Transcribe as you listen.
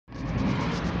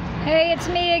Hey, it's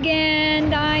me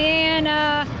again,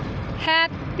 Diana.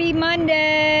 Happy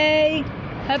Monday.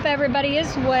 Hope everybody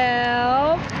is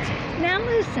well. Now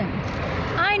listen,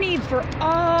 I need for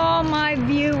all my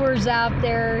viewers out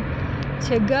there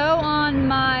to go on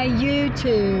my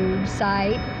YouTube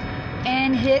site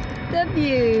and hit the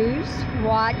views,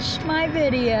 watch my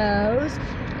videos,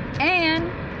 and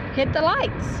hit the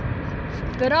likes.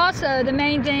 But also the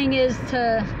main thing is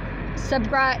to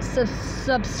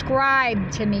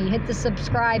subscribe to me. Hit the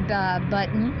subscribe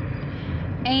button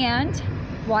and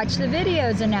watch the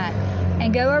videos and that.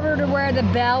 And go over to where the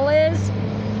bell is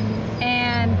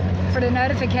and for the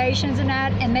notifications and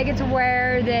that, and make it to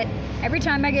where that every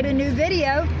time I get a new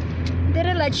video that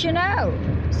it lets you know.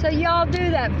 So y'all do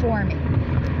that for me.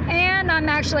 And I'm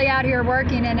actually out here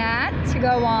working in that to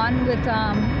go on with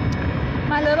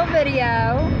my little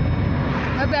video.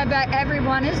 Hope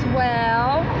everyone is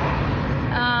well.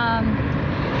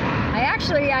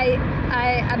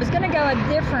 I was gonna go a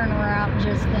different route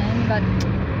just then, but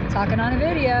talking on a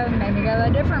video made me go a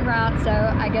different route, so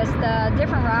I guess the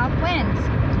different route wins.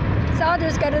 So I'll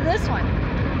just go to this one.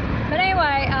 But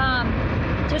anyway,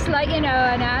 just to let you know,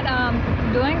 Annette,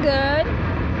 doing good.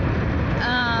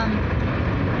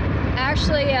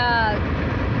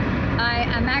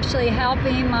 I'm actually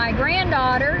helping my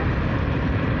granddaughter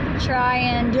try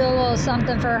and do a little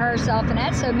something for herself and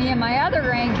that. So me and my other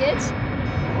grandkids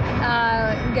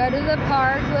go to the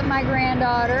park with my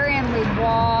granddaughter, and we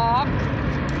walk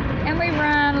and we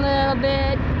run a little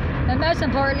bit. But most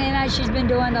importantly, she's been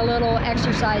doing the little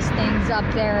exercise things up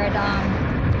there at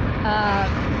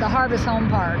the Harvest Home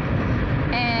Park,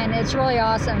 and it's really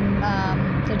awesome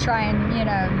to try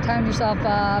and tone yourself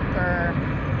up or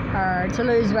to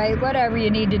lose weight, whatever you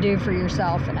need to do for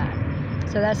yourself and that.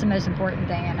 So that's the most important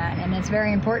thing, and it's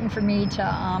very important for me to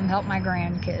help my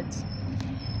grandkids.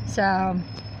 So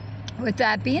with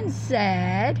that being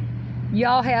said,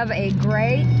 y'all have a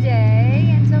great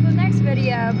day. Until the next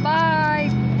video, bye.